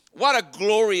What a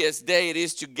glorious day it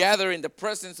is to gather in the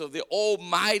presence of the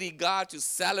Almighty God to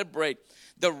celebrate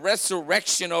the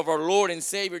resurrection of our Lord and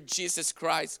Savior Jesus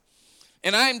Christ.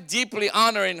 And I am deeply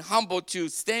honored and humbled to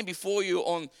stand before you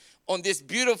on this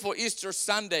beautiful Easter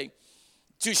Sunday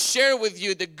to share with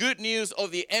you the good news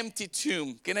of the empty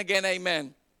tomb. Can I get an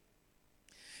amen?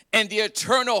 And the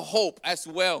eternal hope as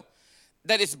well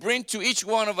that is bring to each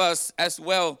one of us as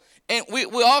well. And we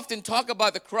often talk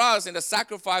about the cross and the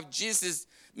sacrifice Jesus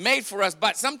made for us,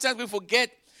 but sometimes we forget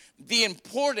the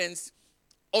importance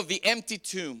of the empty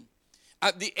tomb.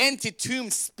 The empty tomb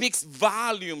speaks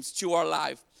volumes to our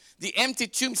life. The empty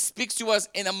tomb speaks to us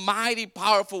in a mighty,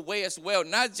 powerful way as well.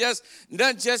 Not just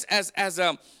as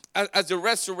the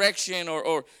resurrection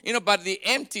or but the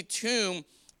empty tomb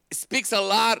speaks a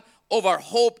lot of our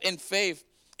hope and faith.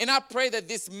 And I pray that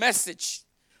this message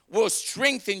will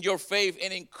strengthen your faith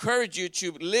and encourage you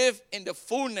to live in the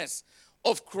fullness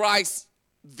of Christ's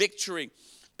victory.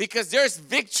 Because there's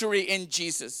victory in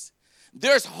Jesus.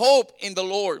 There's hope in the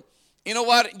Lord. You know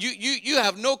what? You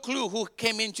have no clue who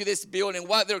came into this building,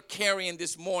 what they're carrying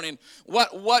this morning,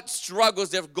 what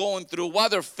struggles they're going through, what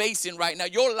they're facing right now.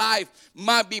 Your life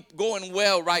might be going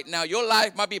well right now. Your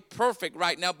life might be perfect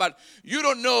right now, but you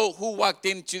don't know who walked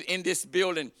in this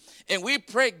building. And we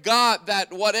pray, God, that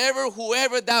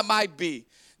whoever that might be,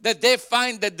 that they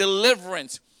find the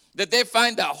deliverance, that they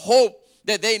find the hope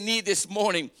that they need this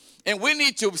morning. And we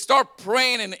need to start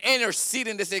praying and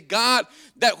interceding to say, God,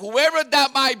 that whoever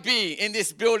that might be in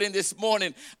this building this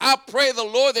morning, I pray the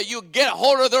Lord that you get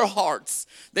hold of their hearts,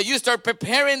 that you start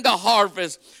preparing the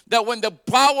harvest, that when the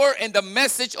power and the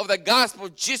message of the gospel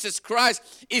of Jesus Christ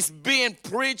is being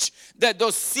preached, that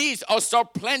those seeds will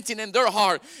start planting in their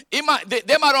heart. They might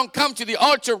not come to the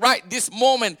altar right this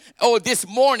moment or this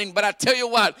morning, but I tell you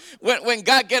what, when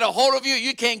God get a hold of you,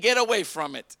 you can't get away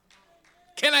from it.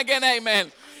 Can I get an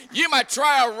amen? You might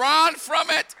try to run from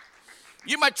it.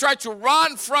 You might try to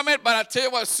run from it, but I tell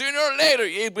you what, sooner or later,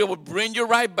 it will bring you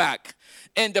right back.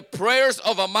 And the prayers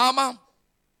of a mama,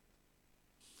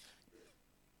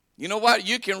 you know what?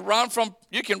 You can run from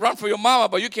your mama,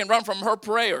 but you can run from her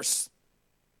prayers.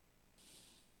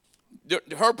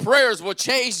 Her prayers will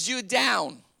chase you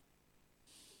down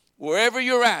wherever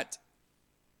you're at.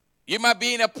 You might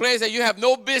be in a place that you have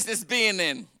no business being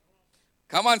in.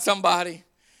 Come on, somebody.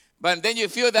 But then you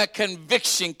feel that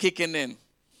conviction kicking in.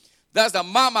 That's the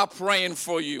mama praying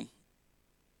for you.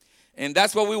 And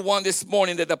that's what we want this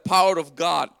morning, that the power of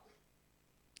God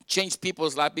change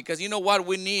people's life. Because you know what?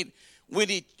 We need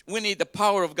the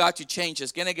power of God to change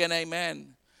us. Can I get an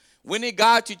amen? We need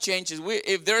God to change us.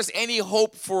 If there's any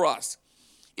hope for us,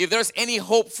 if there's any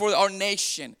hope for our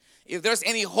nation, if there's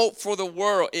any hope for the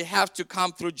world, it has to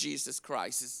come through Jesus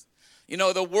Christ. You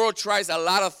know, the world tries a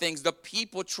lot of things. The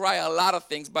people try a lot of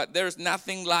things, but there's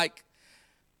nothing like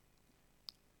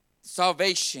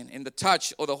salvation in the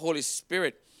touch of the Holy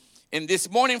Spirit. And this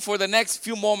morning, for the next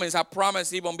few moments, I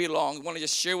promise it won't be long. I want to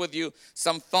just share with you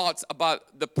some thoughts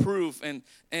about the proof and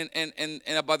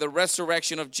about the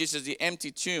resurrection of Jesus, the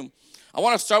empty tomb. I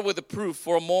want to start with the proof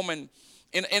for a moment.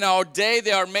 In our day,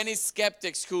 there are many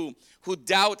skeptics who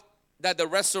doubt that the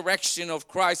resurrection of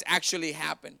Christ actually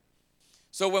happened.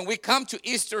 So when we come to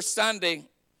Easter Sunday,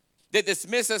 they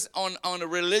dismiss us on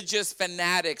religious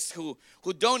fanatics who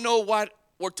don't know what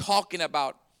we're talking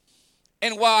about.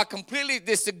 And while I completely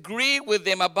disagree with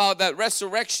them about that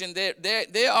resurrection,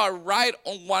 they are right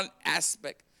on one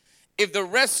aspect. If the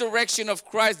resurrection of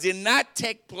Christ did not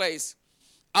take place,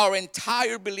 our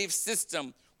entire belief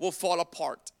system will fall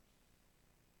apart.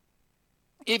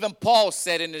 Even Paul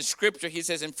said in the scripture, he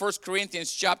says in 1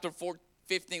 Corinthians chapter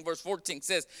 15, verse 14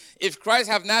 says, if Christ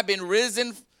have not been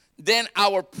risen, then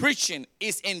our preaching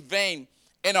is in vain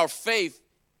and our faith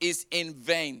is in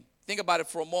vain. Think about it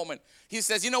for a moment. He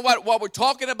says, you know what we're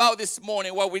talking about this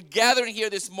morning, what we're gathering here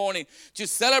this morning to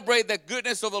celebrate the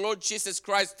goodness of the Lord Jesus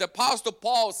Christ. The Apostle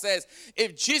Paul says,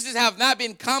 if Jesus have not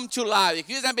been come to life, if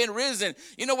Jesus have been risen,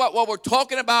 you know what we're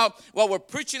talking about, what we're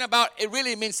preaching about, it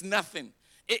really means nothing.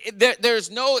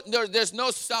 There's no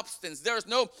substance. There's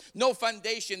no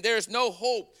foundation. There's no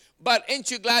hope. But ain't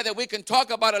you glad that we can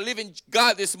talk about a living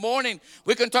God this morning?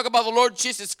 We can talk about the Lord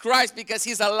Jesus Christ because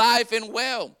he's alive and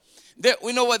well.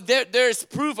 We know what there's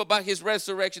proof about his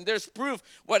resurrection. There's proof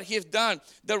what he's done.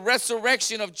 The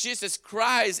resurrection of Jesus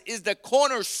Christ is the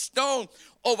cornerstone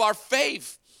of our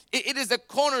faith. It is the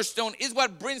cornerstone, is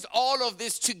what brings all of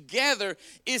this together,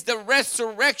 is the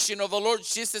resurrection of the Lord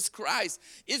Jesus Christ.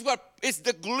 It's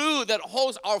the glue that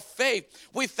holds our faith.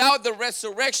 Without the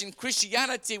resurrection,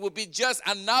 Christianity would be just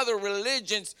another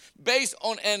religion based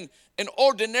on an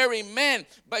ordinary man.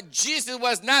 But Jesus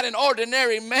was not an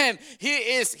ordinary man. He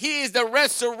is the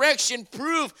resurrection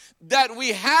proof that we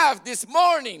have this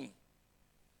morning.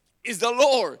 Is the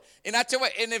Lord. And I tell you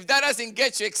what, and if that doesn't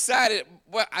get you excited,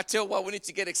 well, I tell you what, we need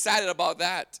to get excited about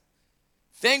that.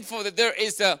 Thankful that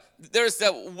there's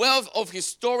a wealth of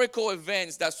historical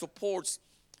events that supports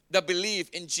the belief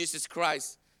in Jesus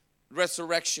Christ,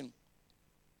 resurrection.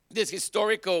 These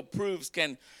historical proofs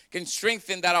can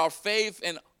strengthen that our faith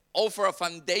and offer a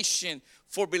foundation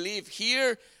for belief.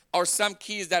 Here are some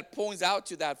keys that points out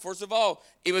to that. First of all,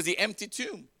 it was the empty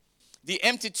tomb. The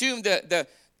empty tomb, the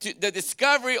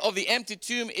discovery of the empty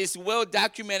tomb is well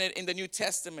documented in the New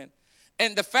Testament.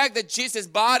 And the fact that Jesus'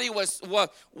 body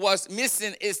was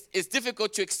missing is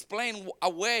difficult to explain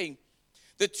away.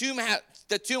 The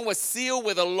tomb was sealed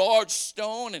with a large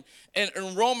stone, and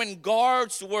Roman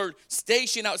guards were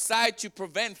stationed outside to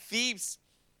prevent thieves,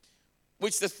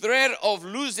 which the threat of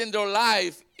losing their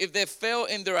life if they fail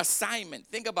in their assignment.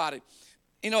 Think about it.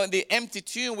 You know, in the empty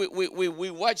tomb, we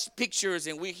watch pictures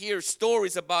and we hear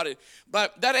stories about it.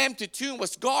 But that empty tomb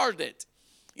was guarded.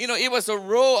 You know, it was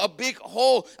a big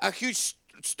hole, a huge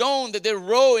stone that they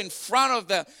rolled in front of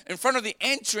the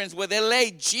entrance where they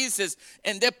laid Jesus,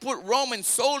 and they put Roman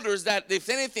soldiers that if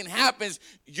anything happens,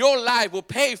 your life will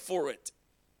pay for it.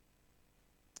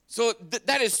 So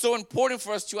that is so important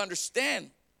for us to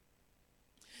understand.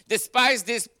 Despite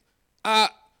this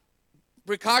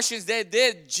precautions they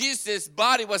did, Jesus'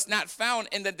 body was not found,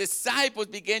 and the disciples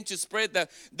began to spread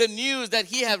the news that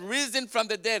he had risen from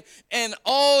the dead, and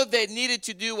all they needed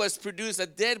to do was produce a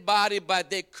dead body, but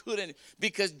they couldn't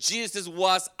because Jesus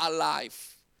was alive.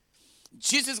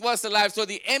 Jesus was alive, so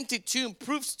the empty tomb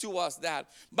proves to us that.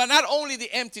 But not only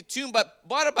the empty tomb, but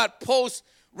what about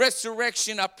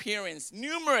post-resurrection appearance?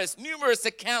 Numerous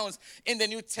accounts in the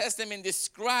New Testament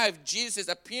describe Jesus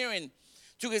appearing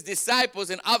to his disciples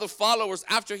and other followers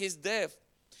after his death.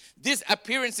 These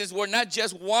appearances were not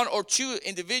just one or two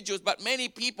individuals, but many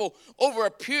people over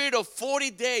a period of 40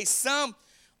 days. Some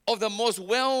of the most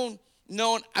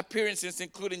well-known appearances,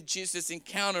 including Jesus'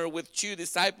 encounter with two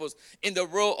disciples in the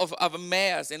road of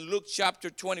Emmaus in Luke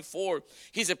chapter 24,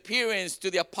 his appearance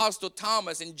to the apostle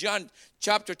Thomas in John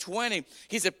chapter 20,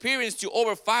 his appearance to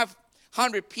over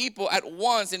 500 people at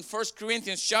once in 1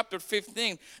 Corinthians chapter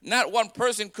 15. Not one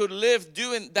person could live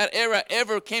during that era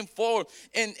ever came forward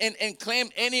and claim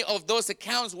any of those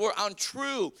accounts were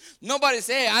untrue. Nobody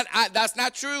say, that's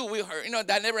not true. We heard,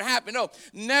 that never happened. No,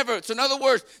 never. So in other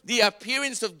words, the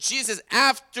appearance of Jesus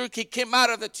after he came out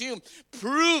of the tomb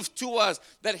proved to us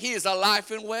that he is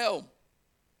alive and well.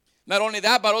 Not only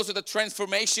that, but also the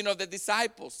transformation of the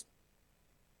disciples.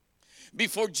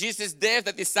 Before Jesus' death,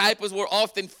 the disciples were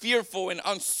often fearful and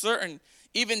uncertain,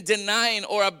 even denying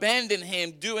or abandoning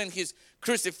him during his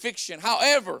crucifixion.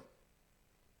 However,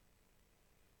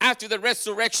 after the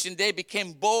resurrection, they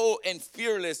became bold and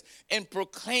fearless in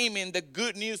proclaiming the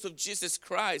good news of Jesus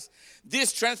Christ.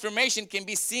 This transformation can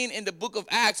be seen in the book of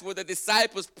Acts, where the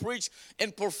disciples preached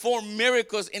and performed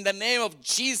miracles in the name of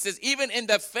Jesus, even in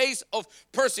the face of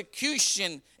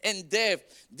persecution and death.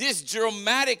 This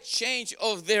dramatic change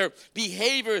of their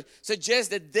behavior suggests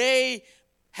that they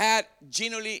had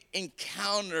genuinely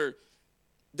encountered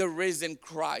the risen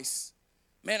Christ.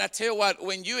 Man, I tell you what,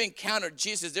 when you encounter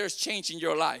Jesus, there's change in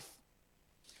your life.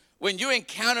 When you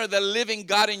encounter the living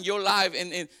God in your life,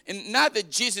 and not the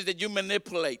Jesus that you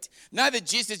manipulate, not the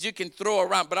Jesus you can throw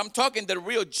around, but I'm talking the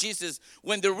real Jesus.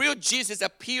 When the real Jesus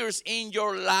appears in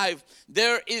your life,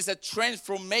 there is a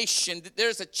transformation.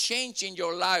 There's a change in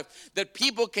your life that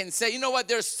people can say, you know what,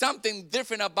 there's something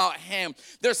different about him.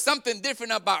 There's something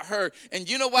different about her. And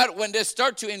you know what, when they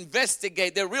start to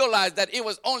investigate, they realize that it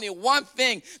was only one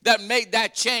thing that made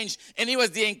that change, and it was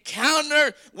the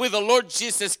encounter with the Lord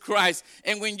Jesus Christ.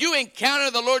 And when you encounter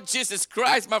the Lord Jesus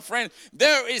Christ, my friend,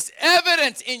 there is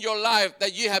evidence in your life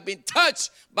that you have been touched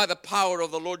by the power of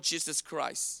the Lord Jesus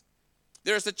Christ.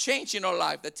 There's a change in our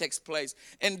life that takes place.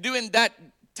 And during that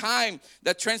time,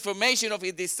 the transformation of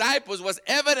his disciples was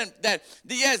evident that,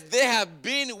 yes, they have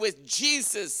been with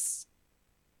Jesus.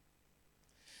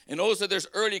 And also there's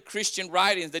early Christian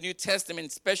writings, the New Testament,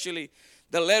 especially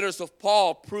the letters of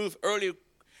Paul, prove early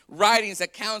writings,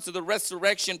 accounts of the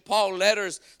resurrection. Paul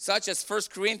letters such as 1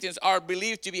 Corinthians are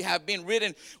believed to have been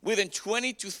written within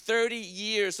 20 to 30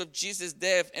 years of Jesus'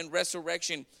 death and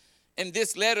resurrection. In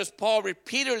these letters, Paul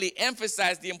repeatedly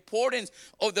emphasized the importance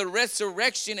of the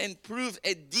resurrection and proved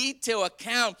a detailed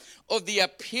account of the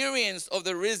appearance of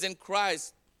the risen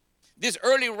Christ. These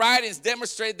early writings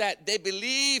demonstrate that they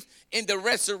believe in the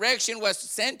resurrection was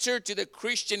centered to the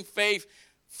Christian faith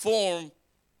form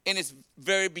in its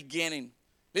very beginning.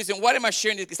 Listen, why am I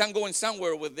sharing this? Because I'm going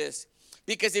somewhere with this.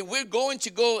 Because if we're going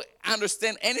to go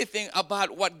understand anything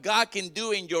about what God can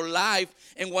do in your life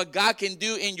and what God can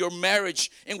do in your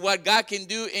marriage and what God can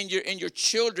do in your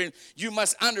children, you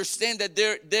must understand that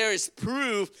there is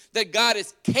proof that God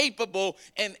is capable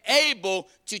and able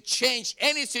to change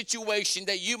any situation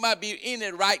that you might be in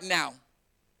it right now.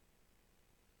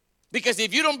 Because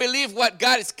if you don't believe what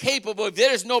God is capable, if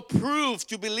there is no proof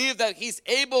to believe that He's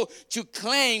able to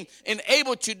claim and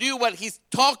able to do what He's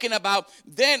talking about,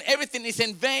 then everything is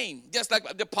in vain. Just like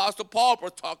the Apostle Paul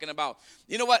was talking about.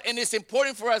 You know what? And it's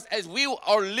important for us as we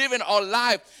are living our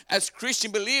life as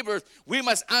Christian believers, we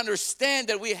must understand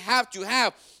that we have to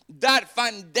have that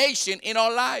foundation in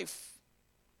our life.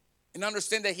 And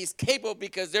understand that He's capable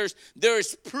because there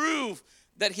is proof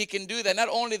that He can do that. Not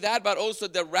only that, but also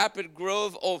the rapid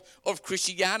growth of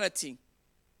Christianity.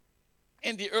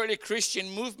 And the early Christian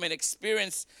movement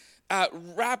experienced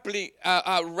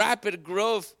rapid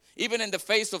growth, even in the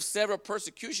face of several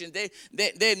persecutions.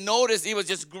 They noticed it was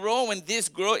just growing. This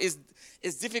growth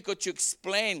is difficult to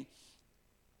explain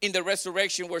in the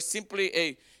resurrection, where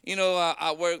simply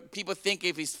where people think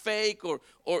if it's fake or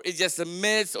it's just a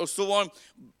myth or so on.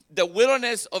 The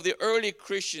willingness of the early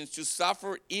Christians to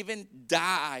suffer, even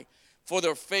die for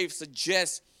their faith,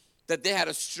 suggests that they had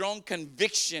a strong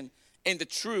conviction in the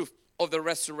truth of the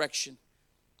resurrection.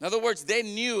 In other words, they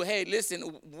knew, hey,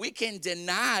 listen, we can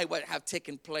deny what have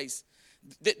taken place.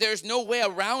 There's no way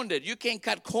around it. You can't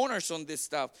cut corners on this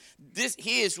stuff.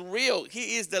 He is real.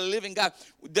 He is the living God.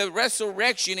 The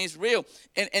resurrection is real.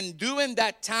 And during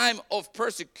that time of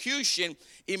persecution,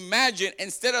 imagine,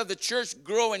 instead of the church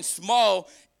growing small,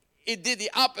 it did the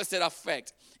opposite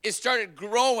effect. It started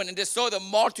growing, and they saw the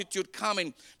multitude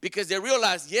coming because they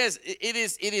realized, yes, it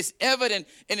is evident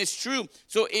and it's true.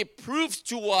 So it proves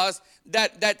to us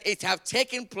that it have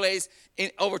taken place in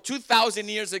over 2,000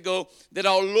 years ago, that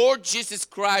our Lord Jesus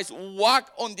Christ walked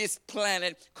on this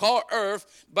planet called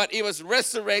Earth, but it was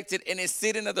resurrected and is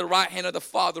sitting at the right hand of the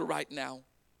Father right now.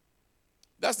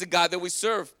 That's the God that we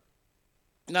serve.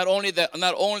 Not only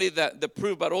the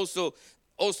proof, but also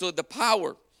the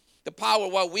power. The power,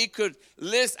 while we could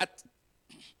list at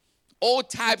all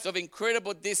types of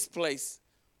incredible displays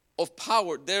of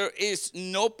power, there is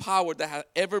no power that has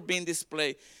ever been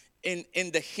displayed in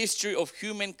the history of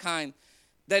humankind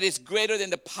that is greater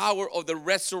than the power of the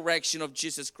resurrection of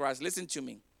Jesus Christ. Listen to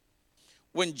me.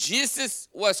 When Jesus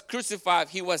was crucified,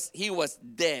 he was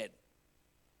dead.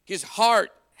 His heart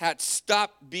had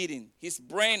stopped beating. His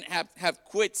brain had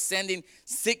quit sending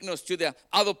signals to the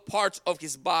other parts of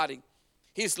his body.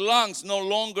 His lungs no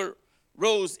longer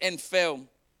rose and fell.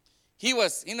 He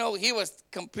was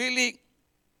completely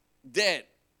dead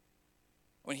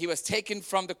when he was taken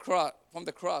from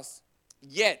the cross.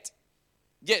 Yet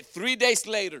 3 days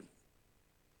later,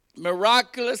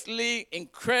 miraculously,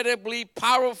 incredibly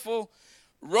powerful,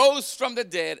 rose from the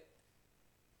dead.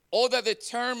 All the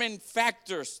determined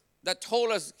factors that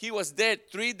told us he was dead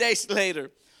 3 days later.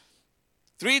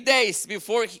 3 days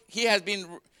before he has been,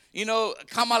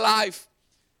 come alive.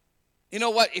 You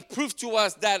know what? It proved to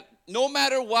us that no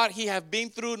matter what he had been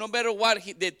through, no matter what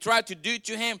they tried to do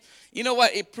to him, you know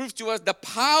what? It proved to us the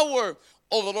power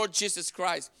of the Lord Jesus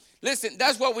Christ. Listen,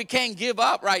 that's what we can't give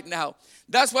up right now.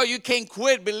 That's why you can't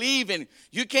quit believing.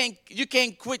 You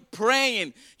can't quit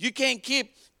praying. You can't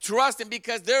keep trusting,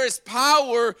 because there is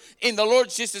power in the Lord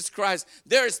Jesus Christ.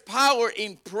 There is power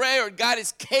in prayer. God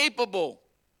is capable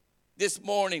this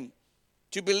morning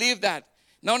to believe that.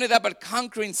 Not only that, but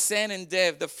conquering sin and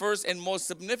death. The first and most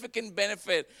significant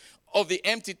benefit of the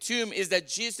empty tomb is that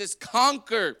Jesus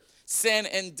conquered sin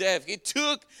and death. He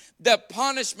took the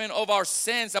punishment of our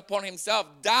sins upon himself,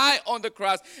 died on the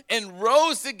cross, and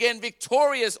rose again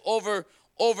victorious over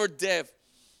death.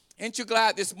 Ain't you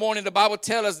glad this morning? The Bible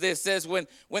tells us this, says when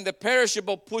the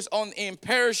perishable puts on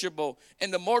imperishable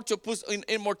and the mortal puts in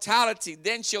immortality,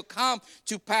 then shall come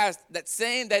to pass that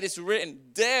saying that is written,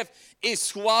 death is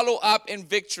swallowed up in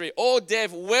victory. Oh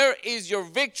death, where is your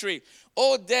victory?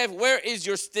 Oh death, where is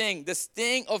your sting? The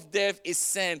sting of death is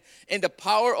sin, and the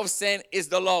power of sin is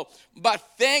the law. But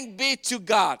thank be to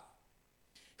God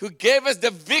who gave us the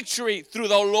victory through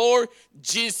the Lord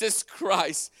Jesus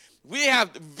Christ. We have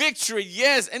victory,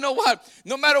 yes. And you know what?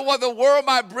 No matter what the world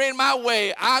might bring my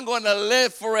way, I'm going to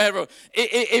live forever.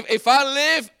 If I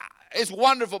live, it's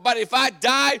wonderful. But if I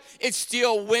die, it's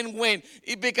still win-win,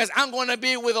 because I'm going to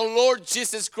be with the Lord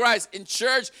Jesus Christ. In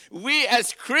church, we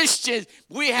as Christians,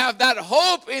 we have that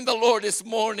hope in the Lord this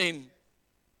morning.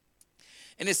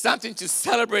 And it's something to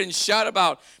celebrate and shout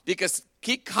about, because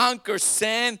he conquers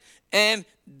sin and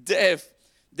death.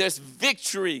 There's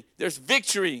victory. There's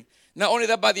victory. Not only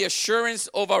that, but the assurance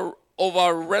of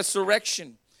our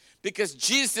resurrection. Because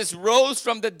Jesus rose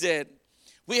from the dead,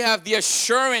 we have the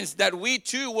assurance that we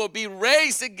too will be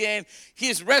raised again.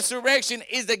 His resurrection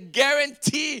is a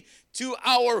guarantee to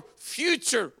our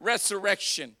future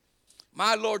resurrection.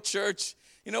 My Lord, church,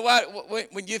 you know what?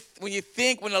 When you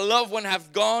think when a loved one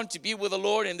have gone to be with the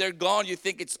Lord and they're gone, you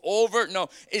think it's over. No,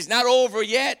 it's not over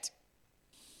yet.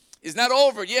 It's not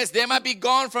over. Yes, they might be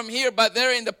gone from here, but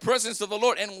they're in the presence of the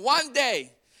Lord. And one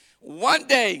day,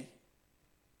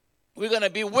 we're going to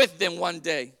be with them one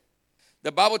day.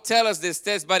 The Bible tells us this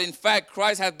says, but in fact,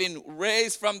 Christ has been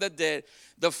raised from the dead,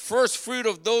 the first fruit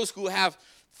of those who have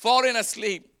fallen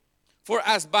asleep. For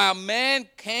as by a man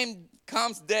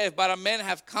comes death, by a man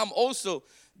have come also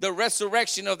the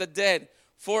resurrection of the dead.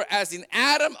 For as in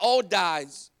Adam all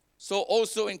dies, so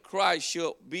also in Christ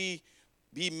shall be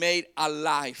made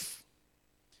alive.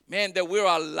 Man, that we're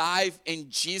alive in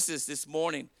Jesus this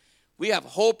morning. We have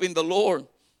hope in the Lord.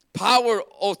 Power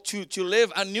to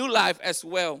live a new life as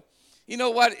well. You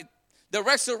know what? The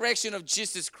resurrection of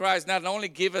Jesus Christ not only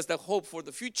gives us the hope for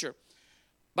the future,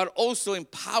 but also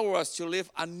empower us to live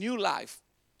a new life.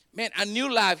 Man, a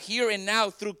new life here and now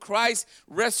through Christ's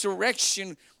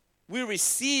resurrection. We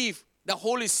receive the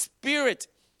Holy Spirit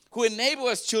who enable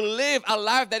us to live a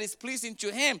life that is pleasing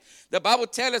to Him. The Bible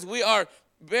tells us we are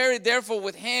buried therefore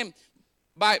with Him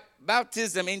by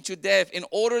baptism into death, in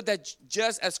order that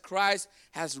just as Christ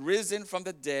has risen from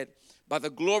the dead by the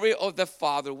glory of the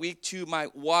Father, we too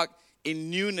might walk in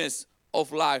newness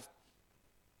of life.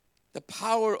 The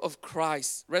power of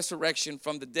Christ's resurrection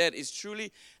from the dead is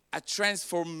truly a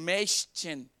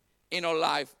transformation in our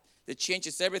life that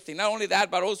changes everything. Not only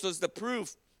that, but also it's the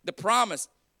proof, the promise.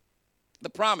 The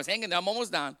promise. Hang in there, I'm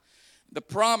almost done. The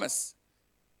promise.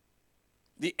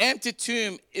 The empty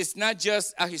tomb is not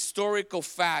just a historical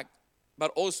fact,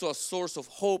 but also a source of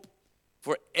hope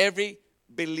for every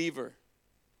believer.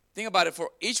 Think about it. For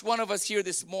each one of us here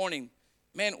this morning,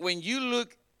 man, when you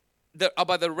look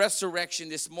about the resurrection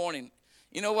this morning,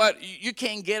 you know what? You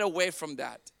can't get away from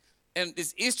that. And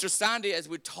this Easter Sunday, as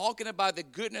we're talking about the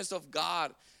goodness of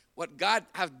God, what God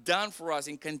have done for us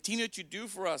and continue to do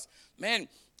for us, man,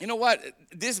 you know what?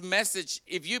 This message,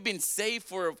 if you've been saved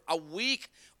for a week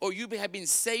or you have been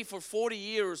saved for 40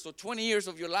 years or 20 years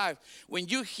of your life, when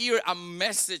you hear a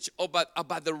message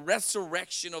about the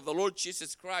resurrection of the Lord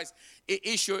Jesus Christ,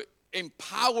 it should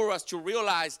empower us to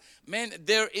realize, man,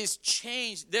 there is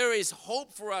change. There is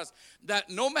hope for us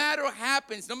that no matter what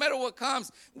happens, no matter what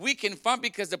comes, we can find,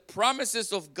 because the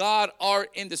promises of God are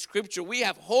in the Scripture. We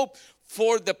have hope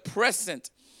for the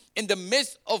present. In the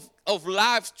midst of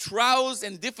life's trials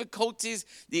and difficulties,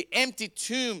 the empty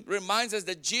tomb reminds us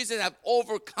that Jesus has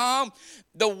overcome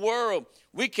the world.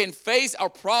 We can face our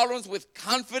problems with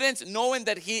confidence, knowing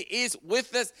that He is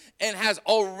with us and has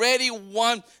already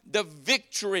won the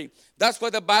victory. That's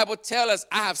what the Bible tells us.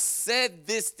 I have said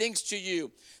these things to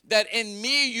you, that in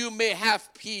me you may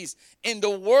have peace. In the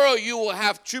world you will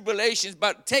have tribulations,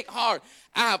 but take heart.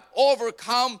 I have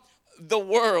overcome the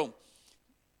world.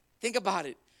 Think about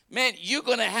it. Man, you're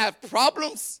going to have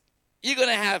problems. You're going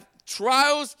to have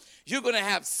trials. You're going to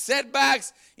have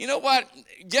setbacks. You know what?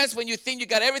 Just when you think you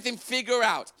got everything figured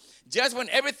out, just when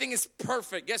everything is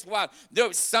perfect, guess what?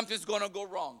 Something's going to go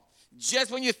wrong.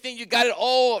 Just when you think you got it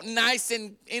all nice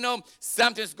and,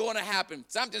 something's going to happen.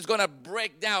 Something's going to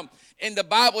break down. And the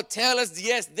Bible tells us,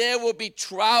 yes, there will be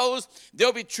trials, there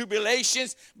will be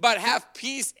tribulations, but have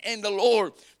peace in the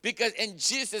Lord. Because in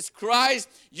Jesus Christ,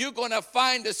 you're going to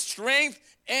find the strength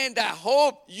and the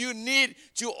hope you need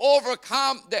to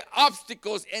overcome the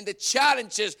obstacles and the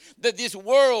challenges that this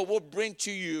world will bring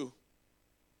to you.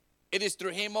 It is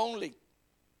through Him only.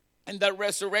 And that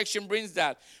resurrection brings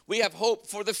that. We have hope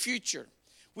for the future.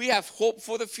 We have hope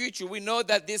for the future. We know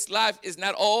that this life is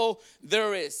not all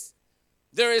there is.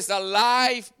 There is a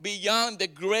life beyond the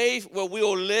grave where we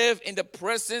will live in the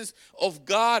presence of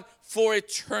God for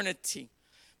eternity.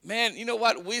 Man, you know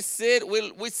what? We stand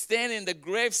in the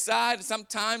graveside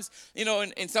sometimes,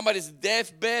 in somebody's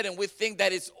deathbed, and we think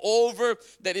that it's over,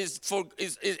 that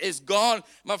is gone.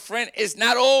 My friend, it's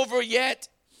not over yet.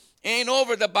 Ain't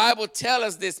over. The Bible tells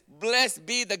us this. Blessed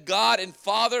be the God and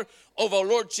Father of our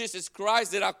Lord Jesus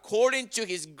Christ, that according to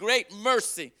His great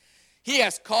mercy, He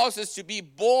has caused us to be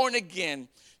born again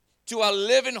to a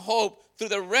living hope through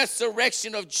the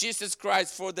resurrection of Jesus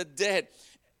Christ for the dead,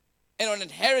 and an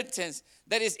inheritance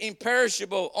that is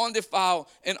imperishable, undefiled,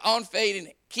 and unfading,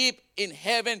 keep in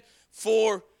heaven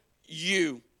for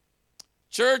you.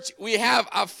 Church, we have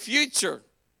a future.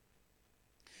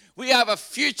 We have a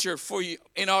future for you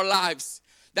in our lives.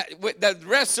 That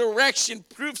resurrection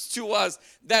proves to us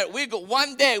that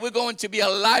one day we're going to be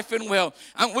alive and well.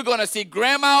 And we're going to see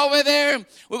grandma over there.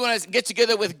 We're going to get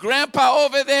together with grandpa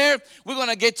over there. We're going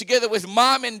to get together with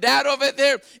mom and dad over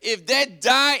there. If they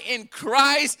die in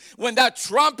Christ, when that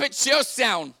trumpet shall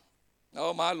sound,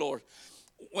 oh my Lord.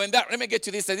 Let me get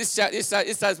to this side. This side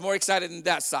is more excited than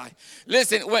that side.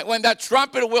 Listen, when that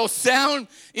trumpet will sound,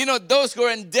 those who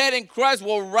are dead in Christ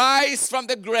will rise from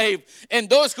the grave. And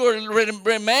those who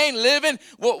remain living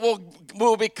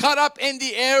will be caught up in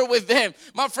the air with them.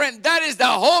 My friend, that is the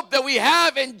hope that we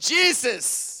have in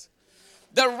Jesus.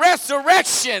 The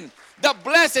resurrection, the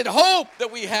blessed hope that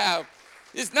we have.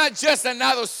 It's not just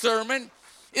another sermon.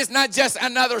 It's not just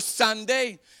another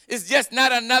Sunday. It's just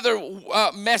not another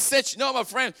message. No, my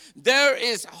friend, there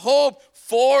is hope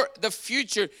for the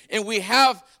future, and we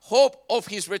have hope of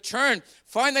his return.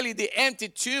 Finally, the empty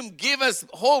tomb gives us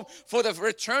hope for the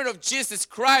return of Jesus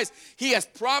Christ. He has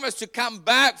promised to come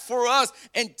back for us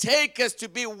and take us to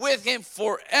be with him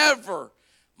forever.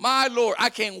 My Lord, I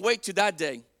can't wait to that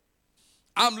day.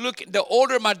 The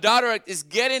older my daughter is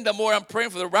getting, the more I'm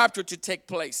praying for the rapture to take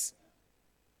place.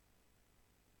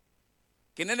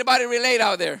 Can anybody relate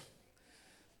out there?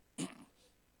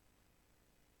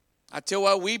 I tell you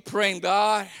what, we pray in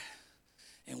God,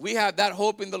 and we have that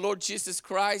hope in the Lord Jesus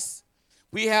Christ.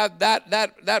 We have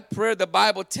that prayer. The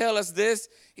Bible tells us this.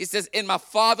 It says, in my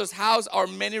Father's house are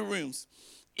many rooms.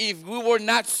 If we were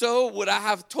not so, would I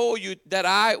have told you that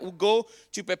I will go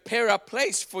to prepare a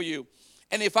place for you?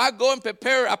 And if I go and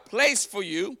prepare a place for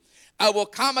you, I will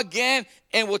come again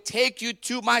and will take you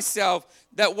to myself,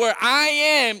 that where I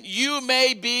am, you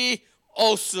may be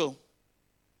also.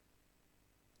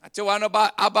 I tell you, I don't know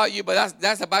about you, but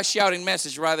that's about shouting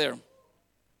message right there.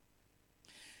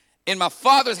 In my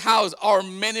Father's house are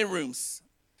many rooms.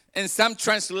 And some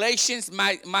translations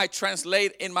might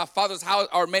translate, in my Father's house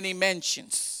are many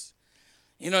mansions.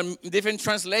 Different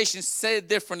translations say it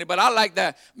differently, but I like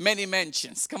that, many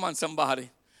mansions. Come on, somebody.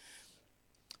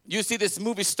 You see this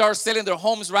movie stars selling their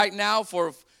homes right now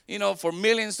for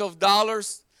millions of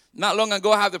dollars. Not long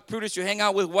ago, I had the privilege to hang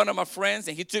out with one of my friends,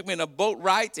 and he took me on a boat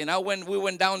ride, and we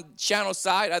went down Channel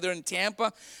Side, either in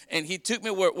Tampa, and he took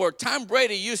me where Tom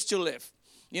Brady used to live.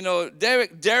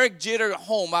 Derek Jeter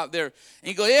home out there. And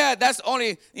he goes, yeah, that's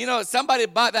only, somebody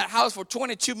bought that house for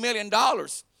 $22 million.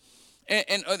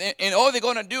 And all they're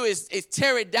going to do is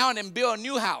tear it down and build a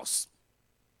new house.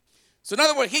 So in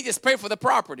other words, he just paid for the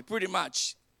property pretty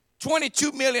much.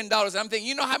 $22 million. I'm thinking,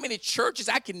 you know how many churches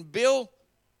I can build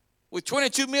with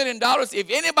 $22 million? If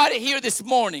anybody here this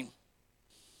morning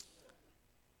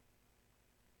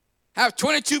have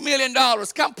 $22 million,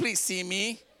 come please see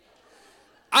me.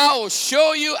 I will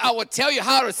show you, I will tell you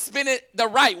how to spend it the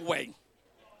right way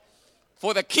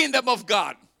for the kingdom of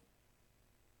God.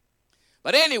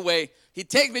 But anyway, he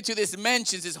takes me to these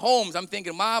mansions, these homes. I'm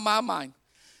thinking, my.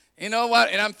 You know what?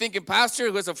 And I'm thinking,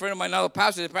 pastor, who is a friend of mine, another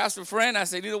pastor, the pastor friend, I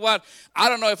said, you know what? I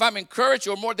don't know if I'm encouraged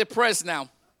or more depressed now.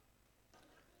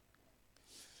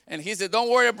 And he said, don't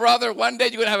worry, brother. One day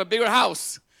you're going to have a bigger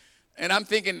house. And I'm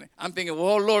thinking,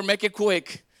 well, Lord, make it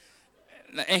quick.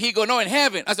 And he go, no, in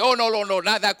heaven. I said, oh, no,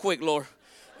 not that quick, Lord.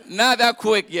 Not that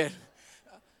quick yet.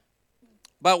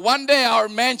 But one day our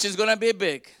mansion is going to be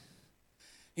big.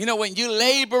 When you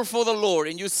labor for the Lord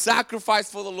and you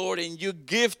sacrifice for the Lord and you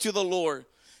give to the Lord,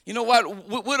 you know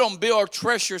what? We don't build our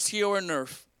treasures here on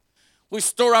earth. We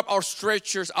store up our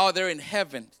treasures out there in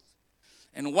heaven.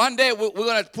 And one day we're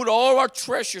going to put all our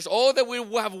treasures, all that we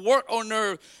have worked on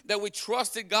earth, that we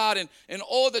trusted God and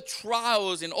all the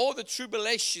trials and all the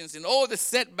tribulations and all the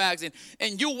setbacks.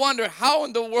 And you wonder how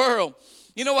in the world,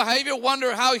 have you ever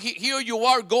wondered how here you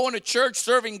are going to church,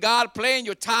 serving God, paying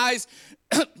your tithes,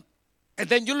 and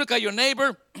then you look at your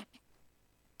neighbor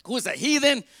who's a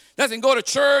heathen, doesn't go to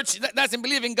church, doesn't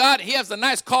believe in God. He has a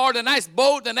nice car, the nice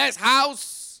boat, the nice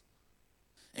house.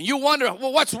 And you wonder,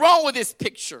 well, what's wrong with this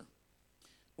picture?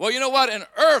 Well, you know what? On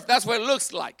earth, that's what it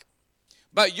looks like.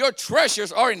 But your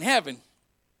treasures are in heaven.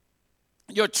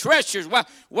 Your treasures,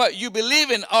 what you believe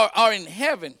in are in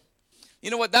heaven. You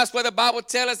know what? That's what the Bible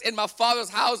tells us. In my Father's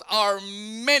house are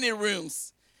many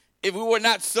rooms. If we were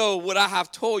not so, would I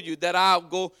have told you that I'll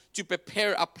go to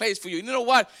prepare a place for you? You know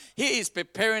what? He is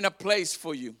preparing a place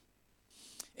for you.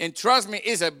 And trust me,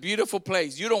 it's a beautiful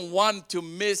place. You don't want to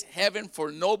miss heaven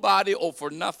for nobody or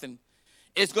for nothing.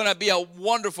 It's going to be a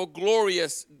wonderful,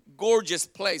 glorious, gorgeous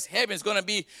place. Heaven's going to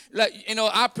be like,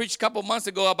 I preached a couple months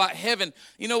ago about heaven.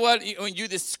 You know what? When you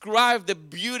describe the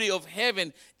beauty of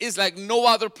heaven, it's like no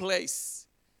other place.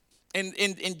 And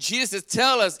Jesus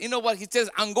tells us, you know what? He says,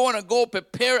 I'm going to go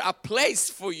prepare a place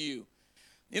for you.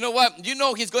 You know what? You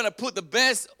know He's going to put the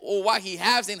best of what He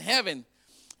has in heaven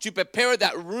to prepare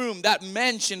that room, that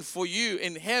mansion for you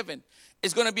in heaven.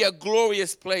 It's going to be a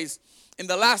glorious place. And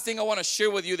the last thing I want to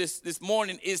share with you this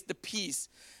morning is the peace.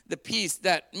 The peace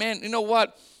that, man, you know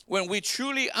what? When we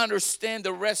truly understand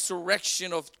the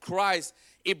resurrection of Christ,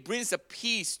 it brings a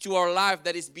peace to our life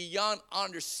that is beyond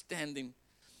understanding.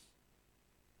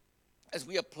 As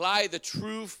we apply the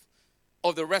truth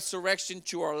of the resurrection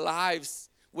to our lives,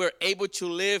 we're able to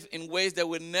live in ways that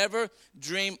we never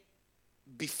dreamed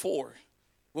before.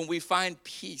 When we find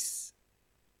peace.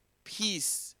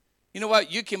 Peace. You know what?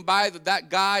 You can buy that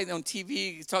guy on TV.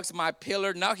 He talks about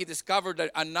MyPillow. Now he discovered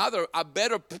a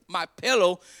better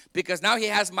MyPillow, because now he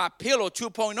has MyPillow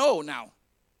 2.0 now.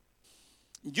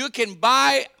 You can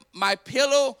buy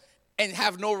MyPillow and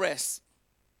have no rest.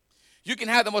 You can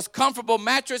have the most comfortable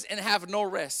mattress and have no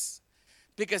rest.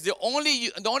 Because the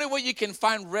only way you can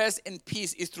find rest and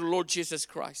peace is through Lord Jesus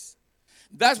Christ.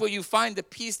 That's where you find the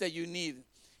peace that you need.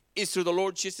 Is through the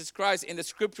Lord Jesus Christ. And the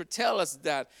scripture tells us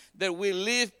that we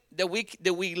live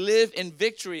in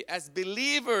victory as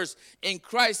believers in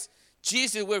Christ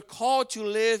Jesus. We're called to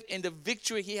live in the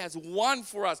victory He has won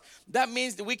for us. That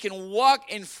means that we can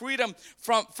walk in freedom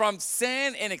from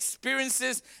sin and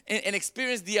experiences and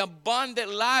experience the abundant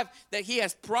life that He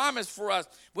has promised for us.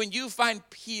 When you find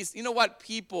peace, you know what?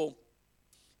 People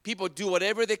do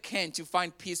whatever they can to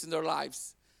find peace in their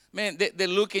lives. Man, they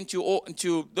look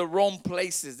into the wrong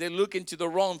places. They look into the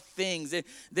wrong things.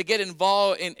 They get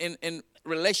involved in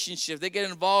relationships. They get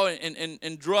involved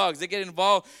in drugs. They get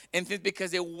involved in things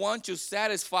because they want to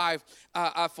satisfy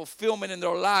a fulfillment in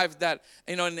their lives, that,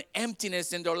 an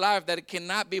emptiness in their life that it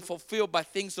cannot be fulfilled by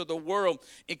things of the world,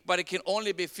 but it can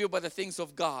only be filled by the things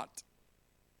of God.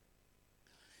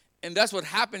 And that's what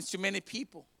happens to many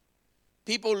people.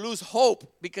 People lose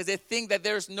hope because they think that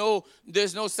there's no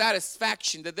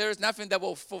satisfaction, that there's nothing that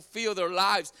will fulfill their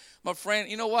lives. My friend,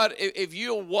 you know what? If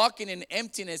you're walking in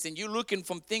emptiness and you're looking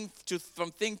from thing to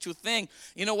thing,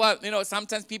 you know what?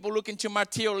 Sometimes people look into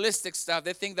materialistic stuff.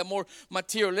 They think the more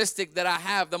materialistic that I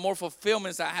have, the more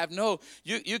fulfillments I have. No,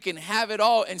 you can have it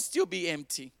all and still be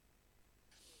empty.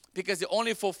 Because the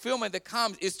only fulfillment that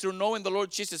comes is through knowing the Lord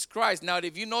Jesus Christ. Now,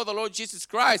 if you know the Lord Jesus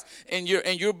Christ and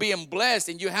you're being blessed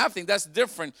and you have things, that's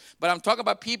different. But I'm talking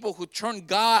about people who turn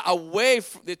God away.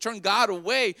 They turn God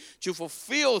away to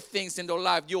fulfill things in their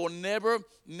life. You will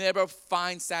never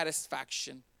find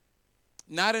satisfaction.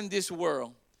 Not in this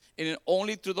world. And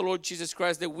only through the Lord Jesus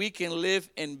Christ that we can live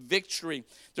in victory.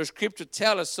 The scripture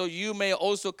tells us, so you may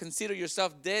also consider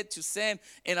yourself dead to sin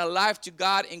and alive to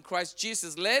God in Christ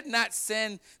Jesus. Let not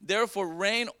sin therefore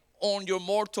reign on your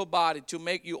mortal body to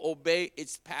make you obey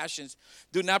its passions.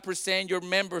 Do not present your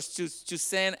members to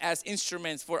sin as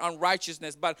instruments for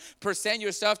unrighteousness, but present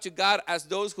yourself to God as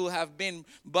those who have been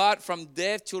brought from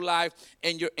death to life,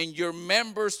 and your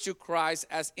members to Christ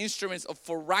as instruments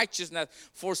for righteousness.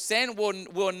 For sin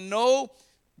will no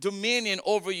dominion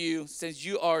over you, since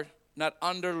you are not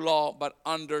under law but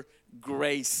under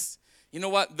grace. You know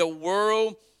what? The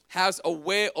world has a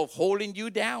way of holding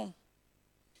you down.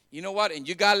 You know what? And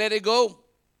you got to let it go.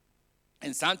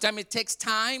 And sometimes it takes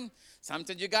time.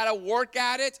 Sometimes you got to work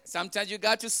at it. Sometimes you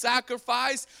got to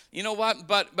sacrifice. You know what?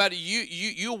 But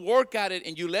you work at it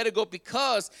and you let it go,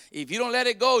 because if you don't let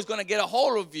it go, it's going to get a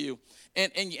hold of you. And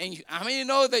I mean, you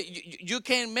know that you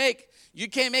can't make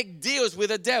deals with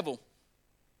the devil.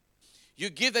 You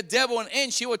give the devil an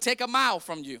inch, he will take a mile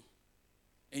from you.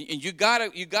 And you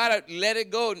gotta let it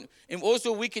go. And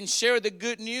also we can share the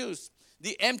good news.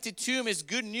 The empty tomb is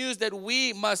good news that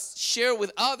we must share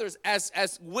with others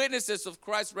as witnesses of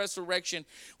Christ's resurrection.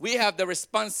 We have the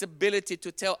responsibility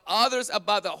to tell others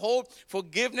about the hope,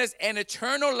 forgiveness, and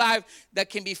eternal life that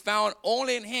can be found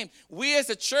only in Him. We as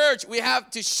a church, we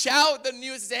have to shout the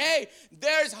news and say, hey,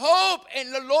 there's hope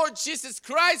in the Lord Jesus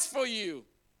Christ for you.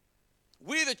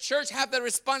 We, the church, have the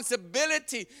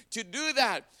responsibility to do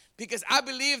that, because I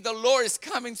believe the Lord is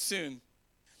coming soon.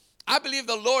 I believe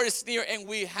the Lord is near, and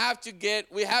we have to get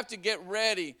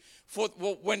ready for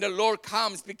when the Lord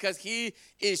comes, because He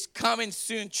is coming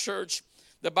soon, church.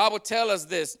 The Bible tells us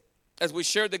this as we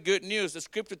share the good news. The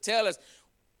scripture tells us,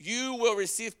 you will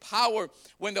receive power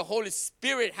when the Holy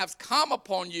Spirit has come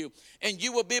upon you, and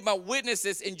you will be my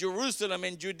witnesses in Jerusalem,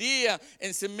 in Judea,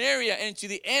 in Samaria, and to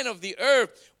the end of the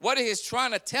earth. What He is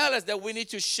trying to tell us, that we need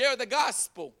to share the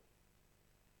gospel.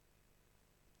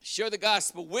 Share the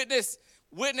gospel. Witness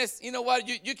Witness, you know what?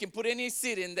 You can put any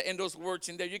city in those words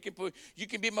in there. You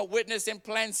can be my witness in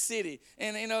Plant City.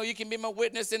 And you can be my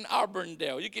witness in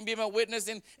Auburndale. You can be my witness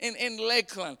in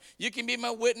Lakeland. You can be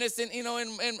my witness in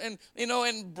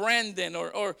Brandon,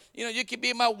 or you can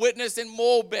be my witness in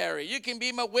Mulberry. You can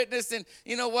be my witness in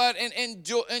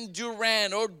in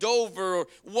Durant or Dover or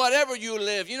whatever you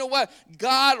live. You know what?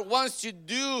 God wants to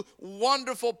do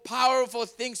wonderful, powerful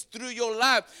things through your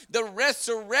life. The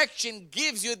resurrection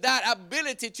gives you that ability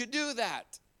to do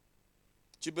that,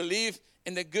 to believe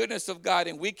in the goodness of God,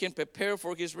 and we can prepare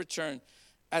for his return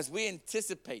as we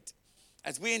anticipate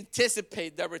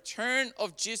the return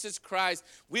of Jesus Christ.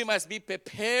 We must be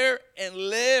prepared and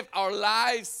live our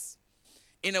lives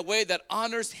in a way that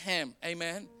honors him.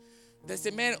 Amen. They say,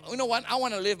 man, you know what? I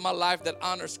want to live my life that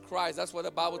honors Christ. That's what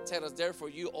the Bible tells us. Therefore,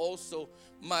 you also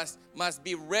must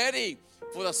be ready,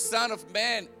 for the Son of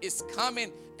Man is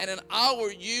coming at an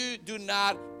hour you do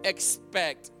not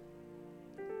expect.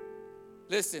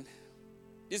 Listen,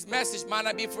 this message might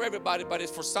not be for everybody, but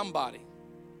it's for somebody.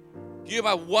 You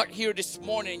might walk here this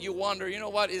morning and you wonder, you know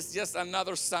what? It's just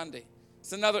another Sunday.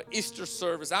 It's another Easter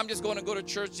service. I'm just going to go to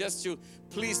church just to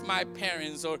please my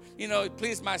parents, or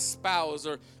please my spouse,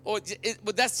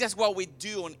 but that's just what we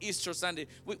do on Easter Sunday.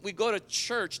 We go to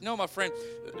church. No, my friend,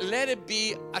 let it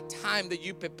be a time that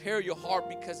you prepare your heart,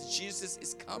 because Jesus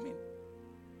is coming.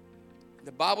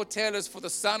 The Bible tells us, for the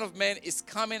Son of Man is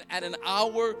coming at an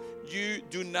hour you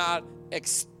do not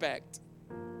expect.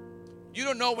 You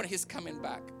don't know when he's coming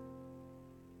back.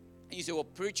 And you say, well,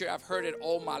 preacher, I've heard it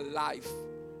all my life.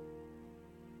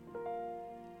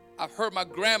 I've heard my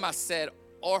grandma said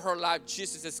all her life,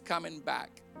 Jesus is coming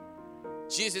back.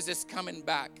 Jesus is coming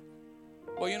back.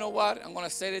 Well, you know what? I'm going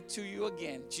to say it to you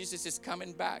again. Jesus is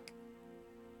coming back.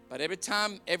 But every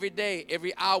time, every day,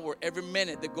 every hour, every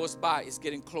minute that goes by is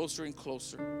getting closer and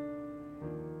closer.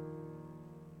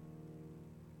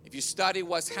 If you study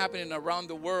what's happening around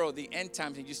the world, the end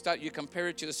times, and you compare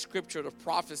it to the scripture, the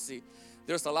prophecy,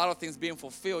 there's a lot of things being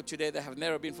fulfilled today that have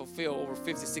never been fulfilled over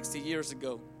 50, 60 years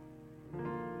ago.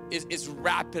 It's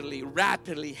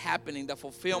rapidly happening. The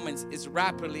fulfillments is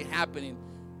rapidly happening.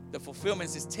 The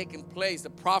fulfillments is taking place. The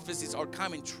prophecies are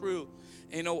coming true.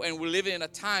 And we're living in a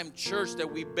time, church, that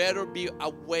we better be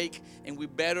awake and we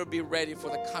better be ready for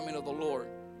the coming of the Lord,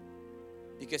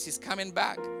 because he's coming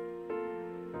back.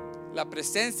 La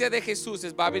presencia de Jesús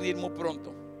va a venir muy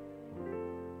pronto.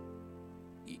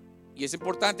 Y es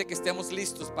importante que estemos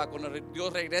listos para cuando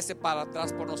Dios regrese para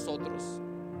atrás por nosotros.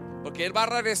 Porque Él va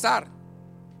a regresar.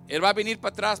 Él va a venir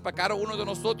para atrás para cada uno de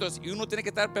nosotros, y uno tiene que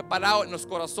estar preparado en los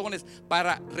corazones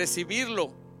para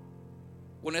recibirlo.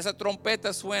 When esa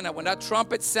trompeta suena, when that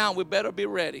trumpet sound, we better be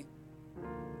ready.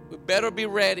 We better be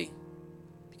ready,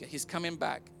 because he's coming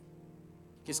back.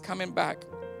 He's coming back.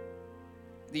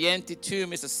 The empty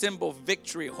tomb is a symbol of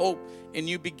victory, hope, and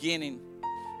new beginning.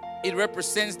 It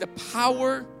represents the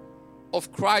power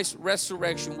of Christ's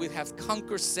resurrection. We have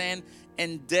conquered sin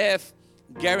and death,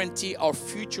 guarantee our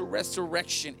future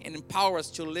resurrection, and empower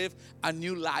us to live a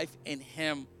new life in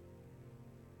him.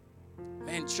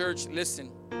 Man, church,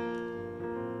 listen.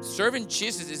 Serving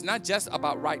Jesus is not just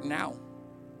about right now.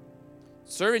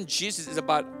 Serving Jesus is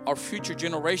about our future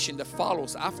generation that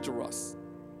follows after us.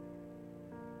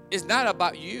 It's not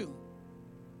about you,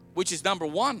 which is number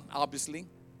one, obviously,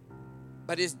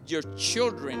 but it's your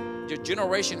children, your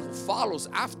generation who follows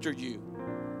after you.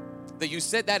 That you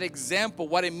set that example,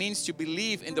 what it means to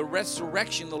believe in the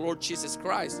resurrection of the Lord Jesus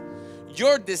Christ.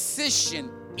 Your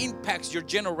decision impacts your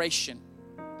generation.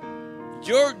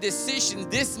 Your decision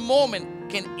this moment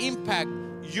can impact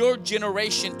your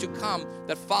generation to come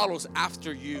that follows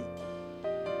after you.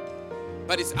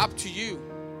 But it's up to you.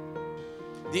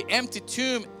 The empty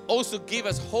tomb also gives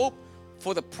us hope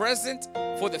for the present,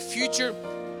 for the future,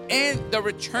 and the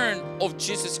return of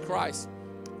Jesus Christ.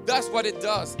 That's what it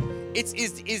does. It's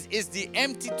the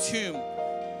empty tomb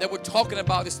that we're talking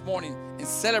about this morning and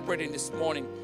celebrating this morning.